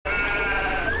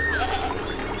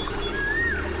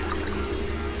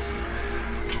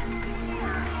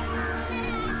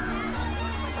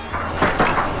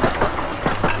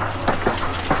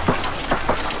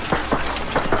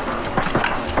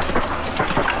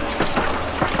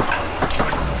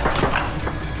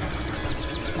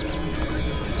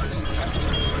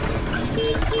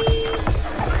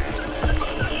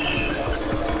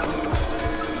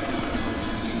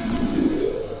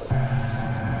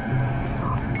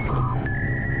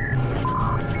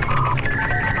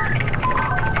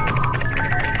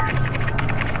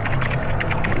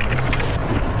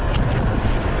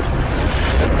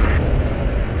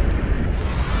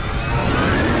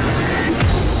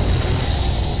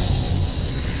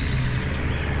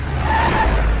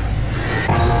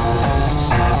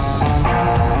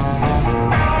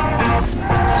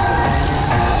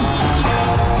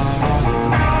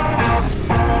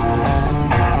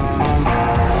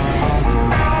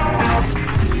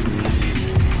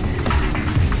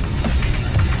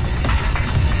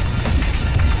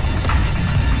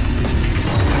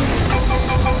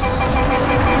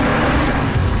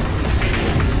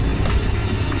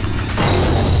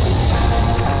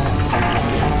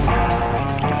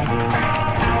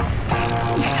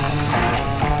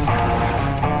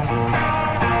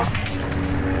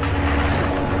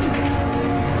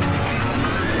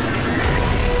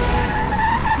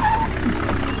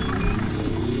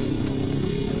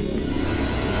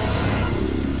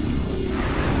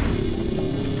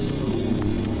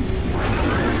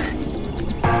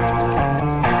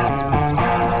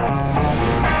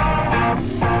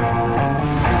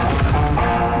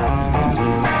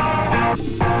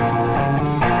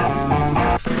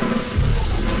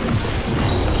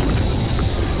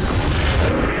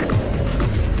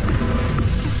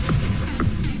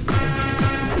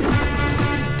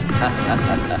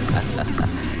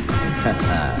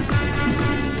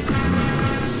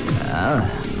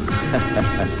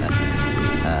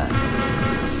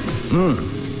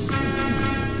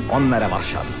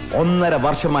ഒന്നര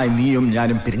വർഷമായി നീയും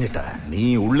ഞാനും പിരിഞ്ഞിട്ട്. നീ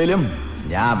ഉള്ളിലും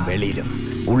ഞാൻ വെളിയിലും.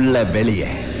 ഉള്ള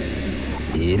വെളിയെ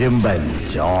ഇരുമ്പൻ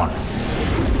ജോൺ.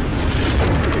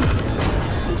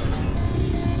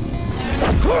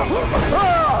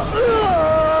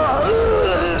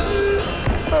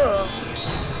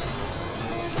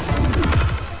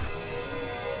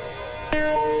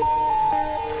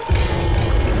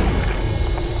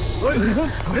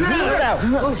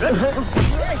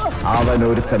 അവൻ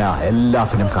ഒരുത്തനാ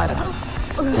എല്ലാത്തിനും കാരണം.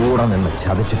 കൂടെ നിന്ന്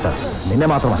ചതിച്ചിട്ട് നിന്നെ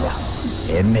മാത്രമല്ല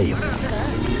എന്നെയും.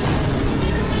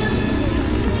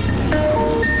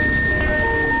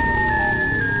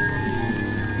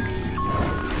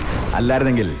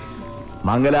 അല്ലായിരുന്നെങ്കിൽ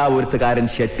മംഗലാപുരത്തുകാരൻ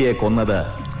ഷെട്ടിയെ കൊന്നത്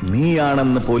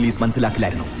നീയാണെന്ന് പോലീസ്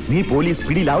മനസ്സിലാക്കില്ലായിരുന്നു. നീ പോലീസ്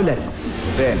പിടിയിലാവില്ലായിരുന്നു.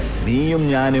 ഹുസൈൻ, നീയും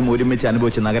ഞാനും ഒരുമിച്ച്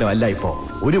അനുഭവിച്ച നഗരമല്ല ഇപ്പോ.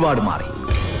 ഒരുപാട് മാറി.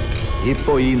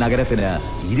 ഇപ്പോ ഈ നഗരത്തിന്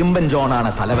ഇരുമ്പൻ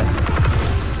ജോണാണ് തലവൻ.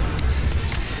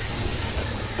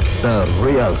 The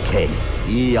real king.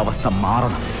 ഈ അവസ്ഥ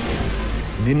മാറണം.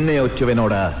 നിന്നെ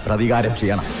ഒറ്റവനോട് പ്രതികാരം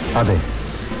ചെയ്യണം. അതെ,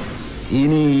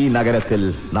 ഇനി ഈ നഗരത്തിൽ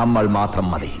നമ്മൾ മാത്രം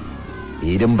മതി.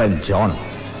 ഇരുമ്പൻ ജോൺ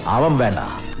അവൻ വേണ്ട.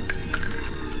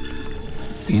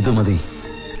 ഇത് മതി.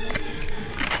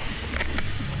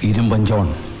 ഇരുമ്പൻ ജോൺ.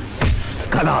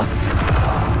 കലാസ്.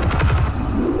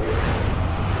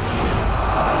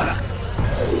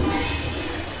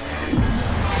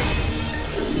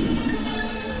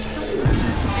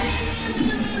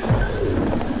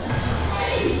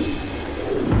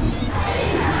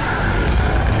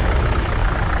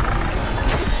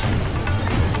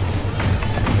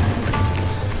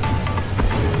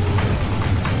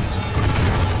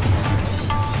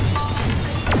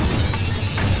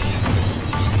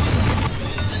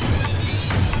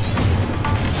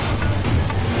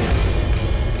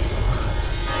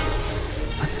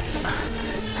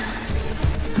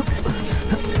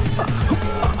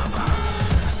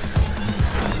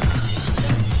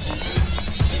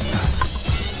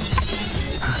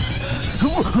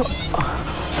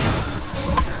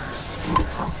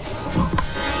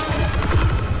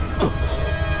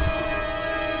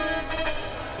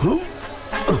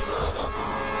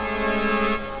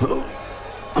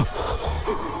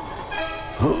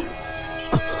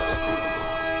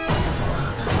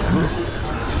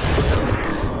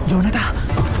 ജോണേട്ടാ,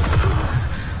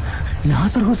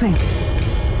 നാസർ ഹുസൈൻ.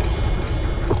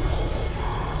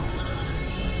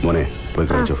 മോനെ പോയി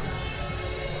കഴിച്ചോ.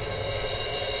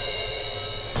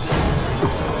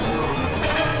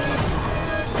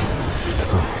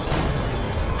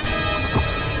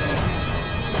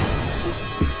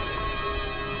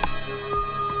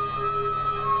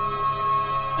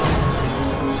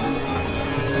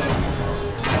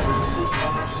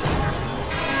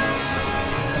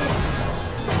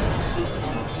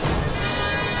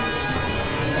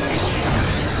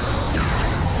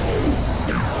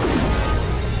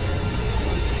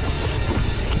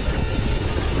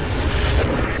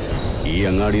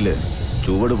 അങ്ങാടിയില്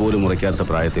ചുവട് പോലും മുറിക്കാത്ത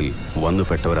പ്രായത്തിൽ വന്നു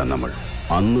പെട്ടവരാ നമ്മൾ.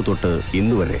 അന്ന് തൊട്ട്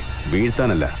ഇന്നുവരെ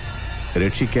വീഴ്ത്താനല്ല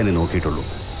രക്ഷിക്കാനേ നോക്കിയിട്ടുള്ളൂ.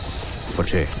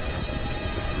 പക്ഷേ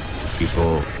ഇപ്പോ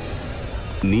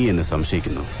നീ എന്നെ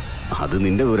സംശയിക്കുന്നു. അത്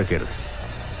നിന്റെ വിവരക്കേട്.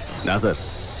 നാസർ,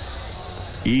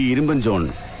 ഈ ഇരുമ്പൻ ജോൺ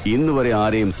ഇന്നുവരെ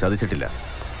ആരെയും ചതിച്ചിട്ടില്ല,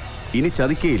 ഇനി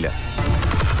ചതിക്കേയില്ല.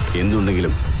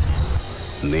 എന്തുണ്ടെങ്കിലും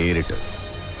നേരിട്ട്.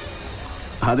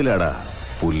 അതിലാടാ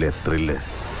പുല്ലെ ത്രില്ല്.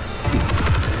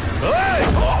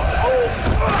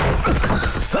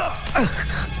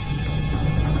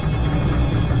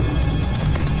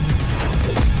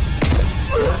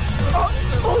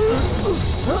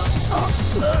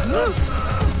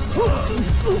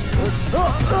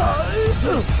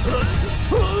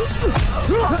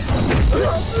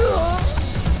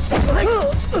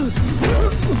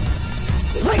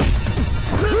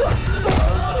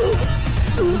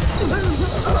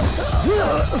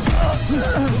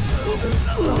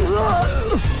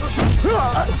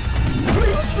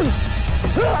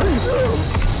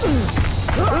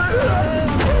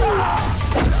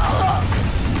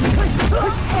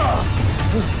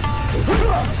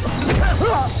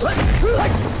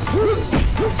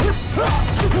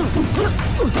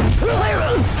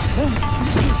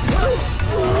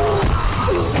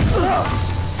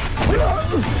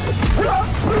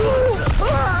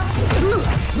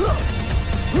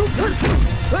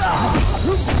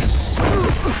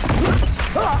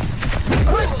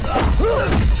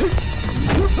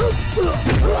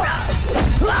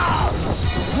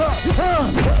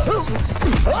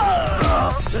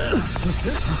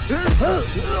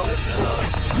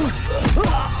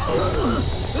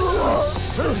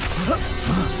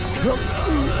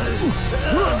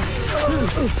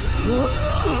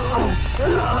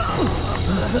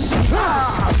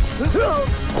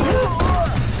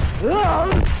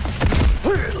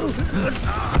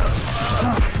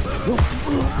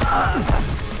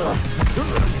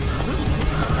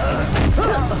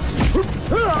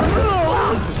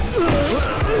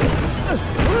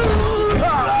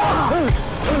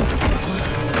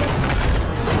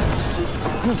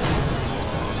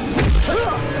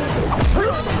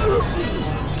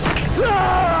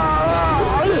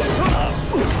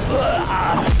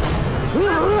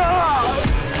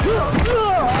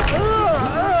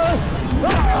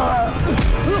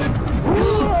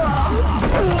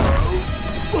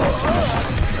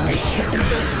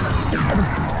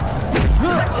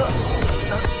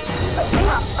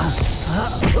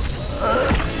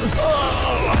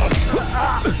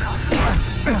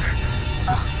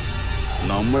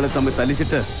 നമ്മളെ തമ്മിൽ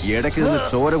തല്ലിച്ചിട്ട് ഇടയ്ക്ക് നിന്ന്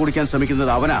ചോര കുടിക്കാൻ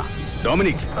ശ്രമിക്കുന്നത് അവനാ.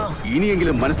 ഡൊമിനിക്,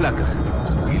 ഇനിയെങ്കിലും മനസ്സിലാക്ക,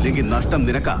 ഇല്ലെങ്കിൽ നഷ്ടം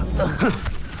നിനക്കാ.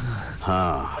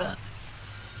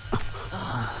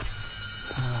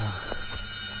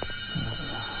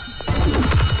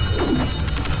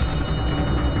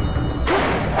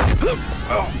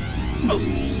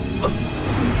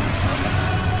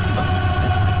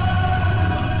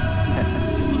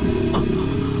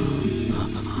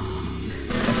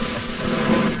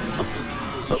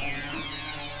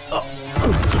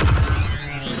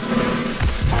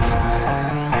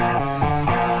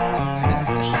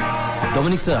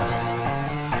 Dominic sir,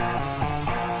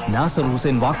 Nasar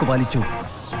Hussain വാക്കുപാലിച്ചു.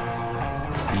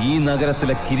 ഈ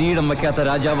നഗരത്തിലെ കിരീടം വയ്ക്കാത്ത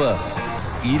രാജാവ്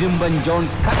ഇരുമ്പൻ ജോൺ.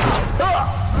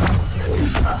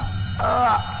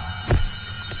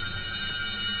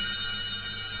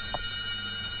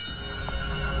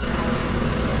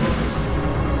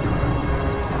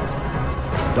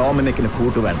 ഡൊമിനിക്കിന്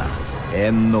കൂട്ടുവേണ്ട,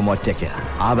 എന്നും ഒറ്റയ്ക്ക്.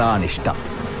 അതാണിഷ്ടം.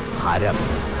 ഹരം.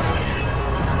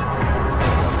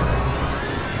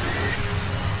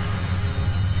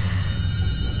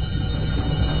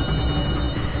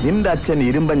 നിന്റെ അച്ഛൻ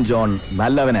ഇരുമ്പൻ ജോൺ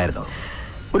നല്ലവനായിരുന്നു,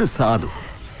 ഒരു സാധു.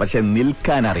 പക്ഷെ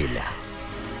നിൽക്കാൻ അറിയില്ല.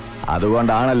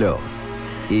 അതുകൊണ്ടാണല്ലോ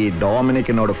ഈ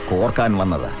ഡൊമിനിക്കിനോട് കോർക്കാൻ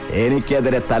വന്നത്.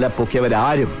 എനിക്കെതിരെ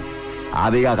തലപ്പൊക്കിയവരാരും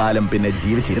അധികകാലം പിന്നെ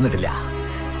ജീവിച്ചിരുന്നിട്ടില്ല.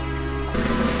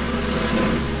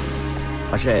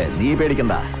 പക്ഷേ നീ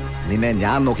പേടിക്കണ്ട, നിന്നെ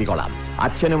ഞാൻ നോക്കിക്കോളാം.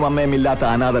 അച്ഛനും അമ്മയും ഇല്ലാത്ത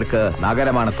അനാഥർക്ക്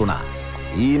നഗരമാണ് തുണ.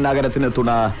 ഈ നഗരത്തിന്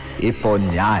തുണ ഇപ്പോ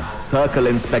ഞാൻ, സർക്കിൾ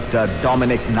ഇൻസ്പെക്ടർ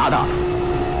ഡൊമിനിക് നാദാർ.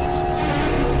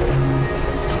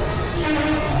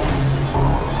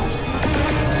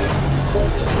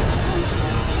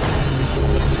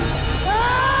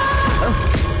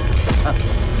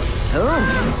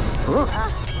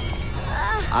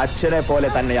 അച്ഛനെ പോലെ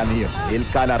തന്നെയാ നീയും.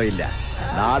 നിൽക്കാൻ അറിയില്ല.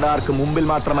 നാടാർക്ക് മുമ്പിൽ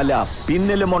മാത്രമല്ല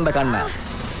പിന്നിലുമുണ്ട് കണ്ണ്.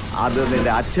 അത്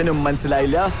നിന്റെ അച്ഛനും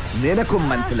മനസ്സിലായില്ല, നിനക്കും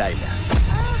മനസ്സിലായില്ല.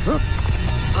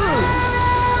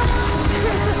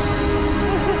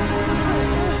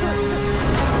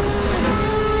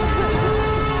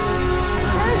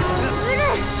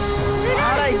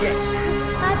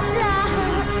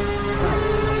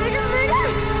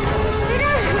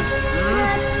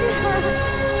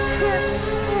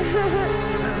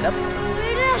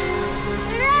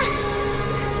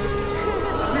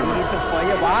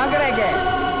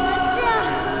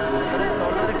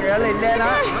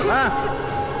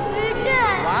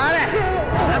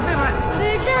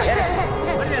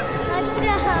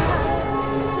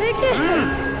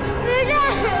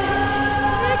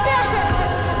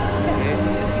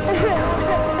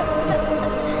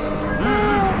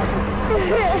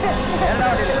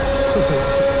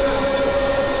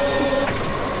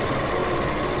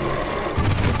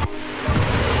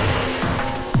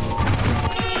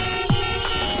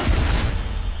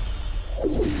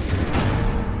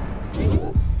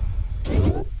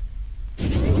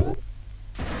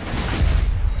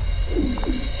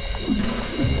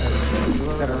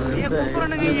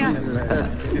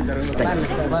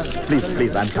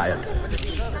 Please, I am tired.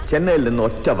 ചെന്നൈയിൽ നിന്ന്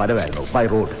ഒറ്റ വരവായിരുന്നു ബൈ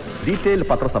റോഡ്. ഡീറ്റെയിൽ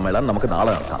പത്രസമ്മേളനം നമുക്ക്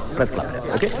നാളെ നടത്താം പ്രസ് ക്ലബിൽ.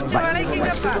 ഓക്കെ,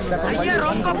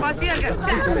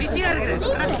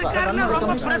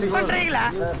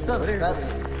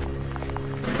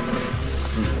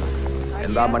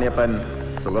 എന്താ മണിയപ്പൻ,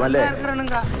 സുഖമല്ലേ?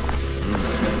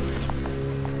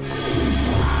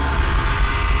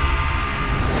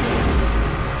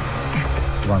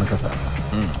 வணக்கம் சார்.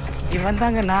 இவன்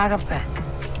தாங்க நாகப்ப.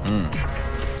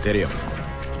 தெரியும்.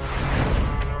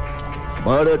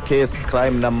 Murder case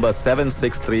crime number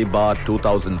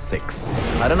 763/2006.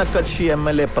 ഭരണകക്ഷി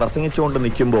MLA പ്രസംഗിച്ചുകൊണ്ട്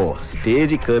നിൽക്കുമ്പോ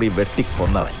സ്റ്റേജിൽ കയറി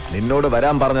വെട്ടിക്കൊന്നവൻ. നിന്നോട്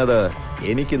വരാൻ പറഞ്ഞത്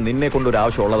എനിക്ക് നിന്നെ കൊണ്ടൊരു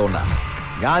ആവശ്യം ഉള്ളതുകൊണ്ടാണ്.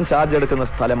 ഞാൻ ചാർജ് എടുക്കുന്ന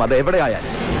സ്ഥലം അത്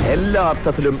എവിടെയായാലും എല്ലാ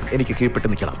അർത്ഥത്തിലും എനിക്ക് കീഴ്പ്പെട്ട്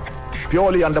നിൽക്കണം.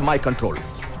 Purely under my control.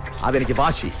 അതെനിക്ക്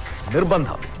വാശി,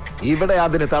 നിർബന്ധം. ഇവിടെ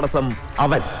അതിന് തടസ്സം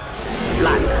അവൻ.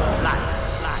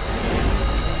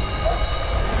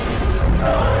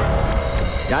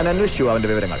 ഞാൻ അന്വേഷിച്ചു അവന്റെ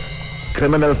വിവരങ്ങൾ.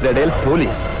 ക്രിമിനൽസിന്റെ ഇടയിൽ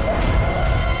പോലീസ്,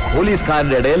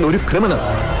 പോലീസുകാരുടെ ഇടയിൽ ഒരു ക്രിമിനൽ.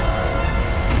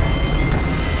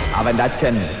 അവന്റെ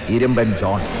അച്ഛൻ ഇരുമ്പൻ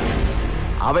ജോൺ.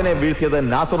 അവനെ വീഴ്ത്തിയത്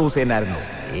നാസർ ഹുസൈൻ ആയിരുന്നു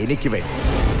എനിക്ക് വേണ്ടി.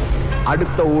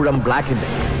 അടുത്ത ഊഴം ബ്ലാക്കിന്റെ.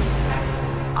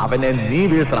 അവനെ നീ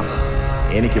വീഴ്ത്തണം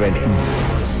എനിക്ക് വേണ്ടി.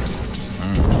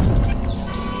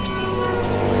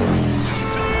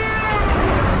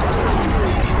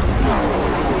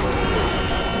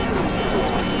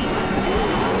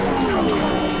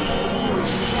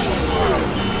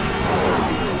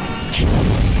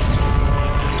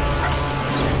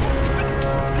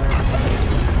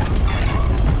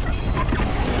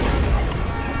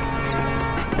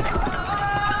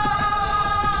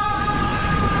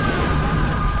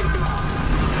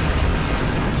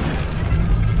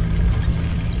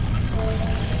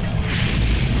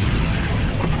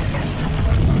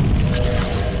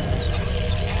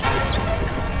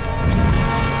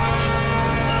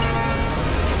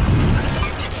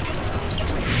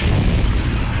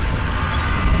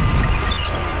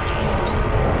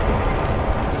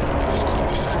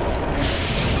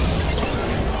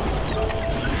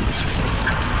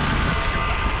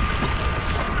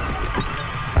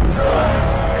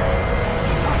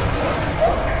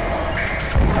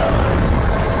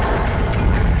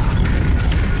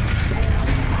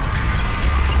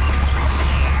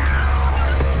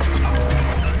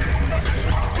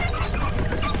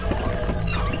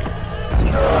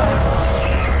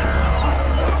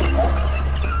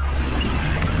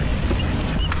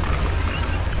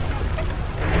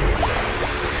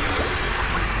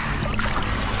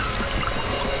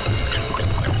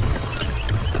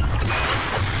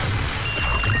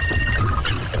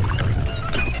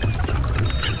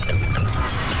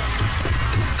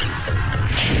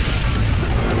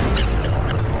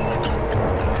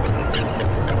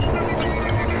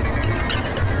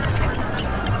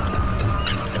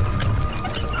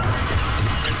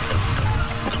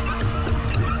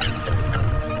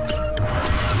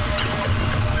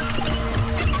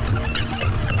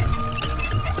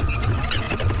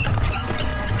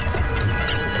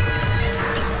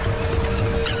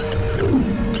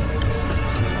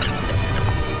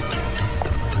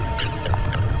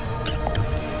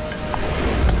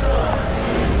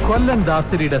 കൊല്ലം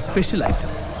ദാസരിയുടെ സ്പെഷ്യൽ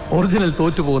ഐറ്റം, ഒറിജിനൽ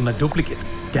തോറ്റുപോകുന്ന ഡ്യൂപ്ലിക്കേറ്റ്.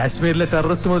 കാശ്മീരിലെ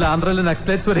ടെററിസ്റ്റ് മുതൽ ആന്ധ്രയിലെ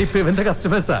നക്സലൈറ്റ്സ് വരെ ഇപ്പൊ ഇവന്റെ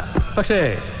കസ്റ്റമേഴ്സാ. പക്ഷേ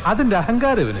അതിന്റെ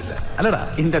അഹങ്കാരം ഇവനില്ല, അല്ലടാ.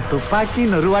 இந்த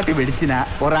துப்பாக்கின்னு ஒரு வாட்டி வெடிச்சினா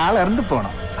ஒரு ஆள் இறந்து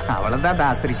போனோம். அவ்வளவுதான்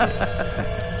தாசரிக்கு.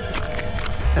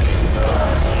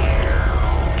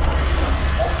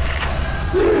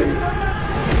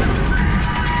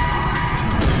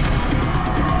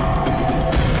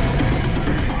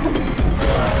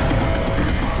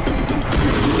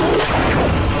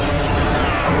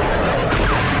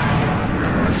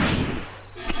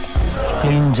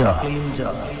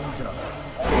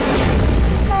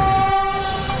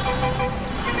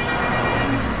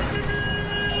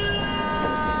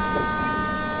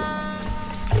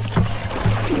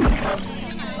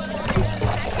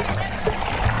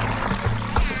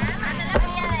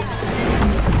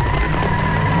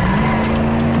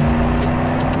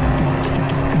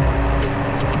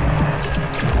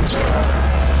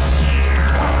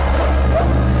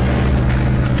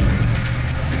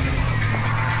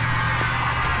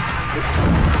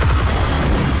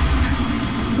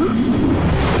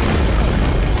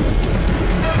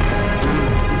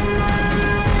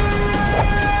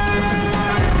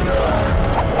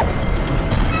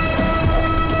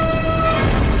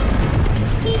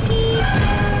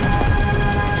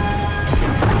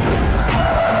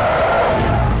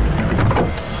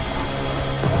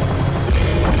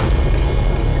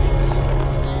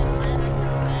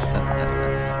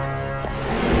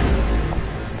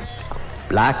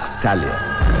 Black stallion.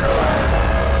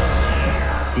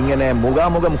 ഇങ്ങനെ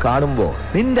മുഖാമുഖം കാണുമ്പോ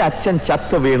നിന്റെ അച്ഛൻ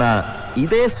ചത്തു വീണ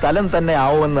ഇതേ സ്ഥലം തന്നെ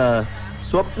ആവുമെന്ന്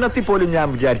സ്വപ്നത്തിൽ പോലും ഞാൻ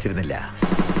വിചാരിച്ചിരുന്നില്ല.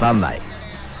 നന്നായി.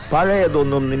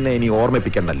 പഴയതൊന്നും നിന്നെ ഇനി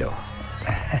ഓർമ്മിപ്പിക്കണ്ടല്ലോ.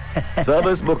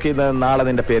 സർവീസ് ബുക്കിൽ നിന്ന് നാളെ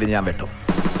നിന്റെ പേര് ഞാൻ വെട്ടും.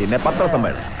 പിന്നെ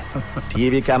പത്രസമ്മേളനം,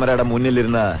 TV ക്യാമറയുടെ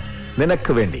മുന്നിലിരുന്ന്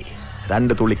നിനക്ക് വേണ്ടി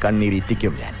 2 തുള്ളി കണ്ണീര്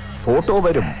ഇറ്റിക്കും ഞാൻ. ഫോട്ടോ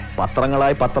വരും,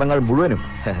 പത്രങ്ങളായി പത്രങ്ങൾ മുഴുവനും.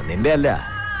 നിന്റെ അല്ല,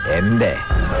 എന്റെ.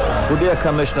 പുതിയ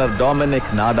കമ്മീഷണർ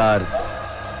ഡൊമിനിക് നാടാർ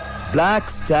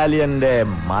ബ്ലാക്ക് സ്റ്റാലിയന്റെ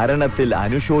മരണത്തിൽ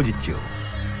അനുശോചിച്ചു.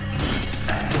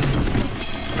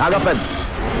 നാഗപ്പൻ,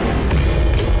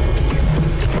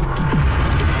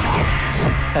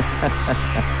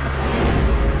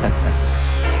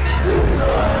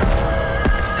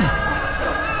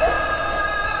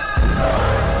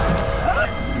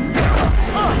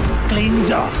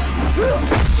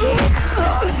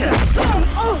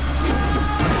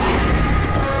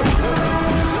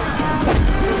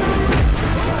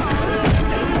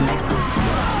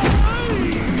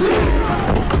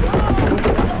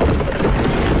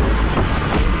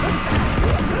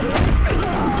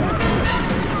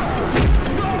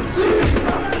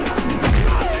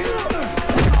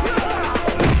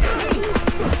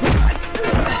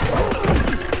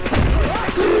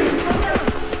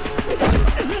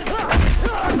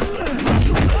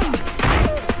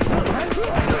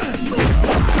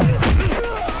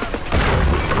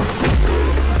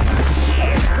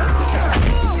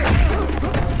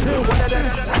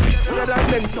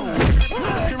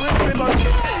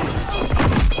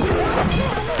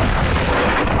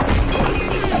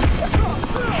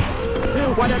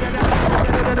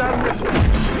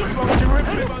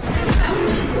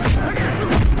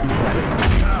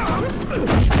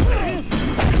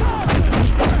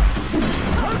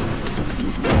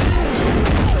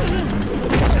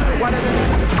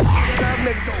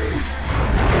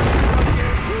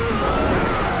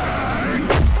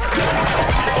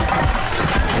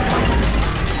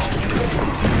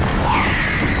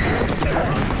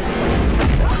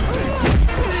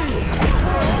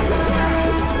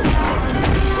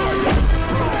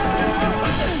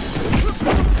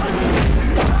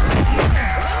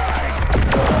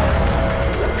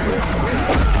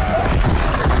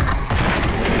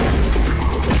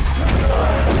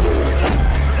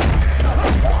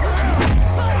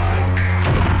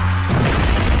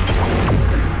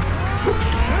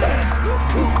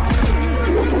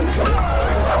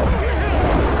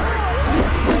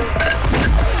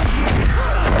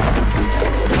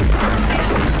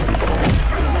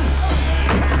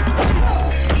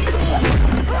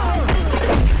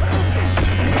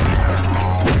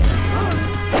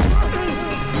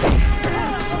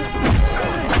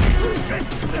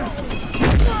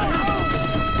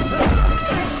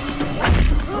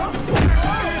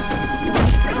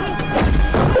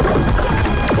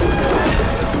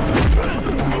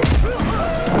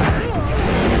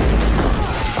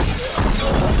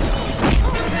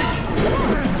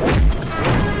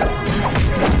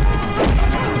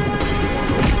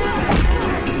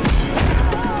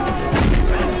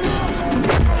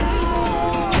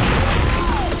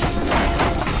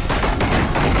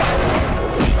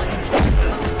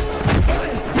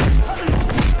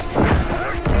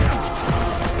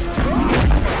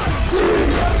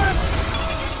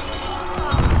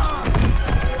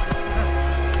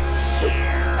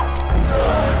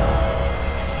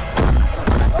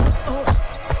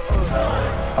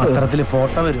 പത്രത്തിൽ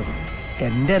ഫോട്ടോ വരും.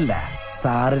 എന്റെ അല്ല,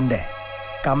 സാറിന്റെ.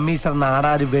 കമ്മീഷണർ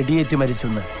നാടാര് വെടിയേറ്റ്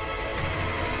മരിച്ചെന്ന്.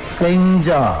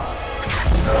 ക്ലിഞ്ചോ.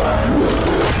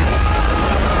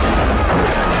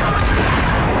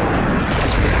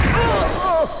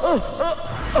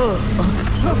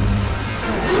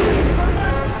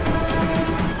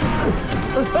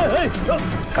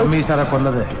 കമ്മീഷണറെ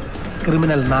കൊന്നത്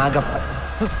ക്രിമിനൽ നാഗപ്പൻ.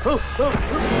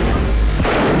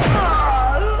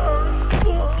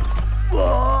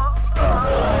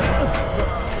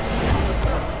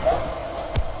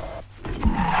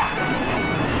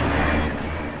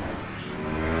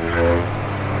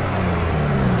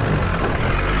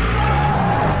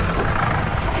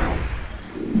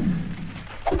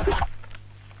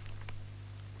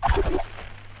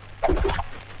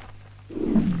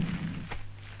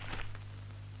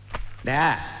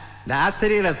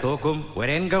 ദാസരിയുടെ തോക്കും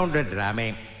ഒരു എൻകൗണ്ടർ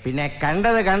ഡ്രാമയും പിന്നെ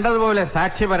കണ്ടതുപോലെ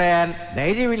സാക്ഷി പറയാൻ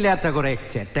ധൈര്യമില്ലാത്ത കുറെ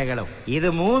ചെറ്റകളും. ഇത്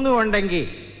മൂന്നും ഉണ്ടെങ്കിൽ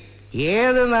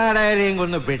ഏത് നാടാരെയും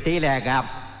കൊന്ന് പെട്ടിയിലാക്കാം.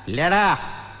 ഇല്ലടാ,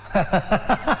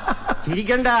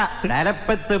 ചിരിക്കണ്ട.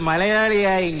 തലപ്പത്ത്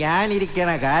മലയാളിയായി ഞാനിരിക്കണ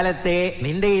കാലത്തെ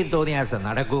നിന്റെ ഈ തോന്നിയാസം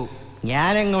നടക്കൂ.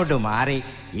 ഞാനങ്ങോട്ട് മാറി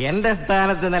എന്റെ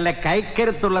സ്ഥാനത്ത് നല്ല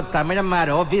കൈക്കരുത്തുള്ള തമിഴന്മാർ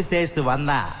ഓഫീസേഴ്സ്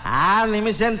വന്ന ആ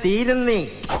നിമിഷം തീരുന്നീ.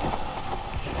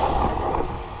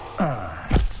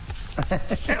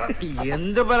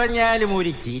 എന്തു പറഞ്ഞാലും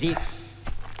ഒരു ചിരി.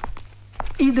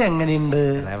 ഇതെങ്ങനെയുണ്ട്?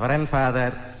 Reverend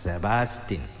father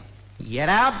Sebastian.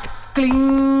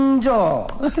 ക്ലിഞ്ചോ.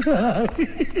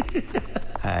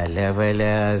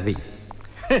 അലവലാതി.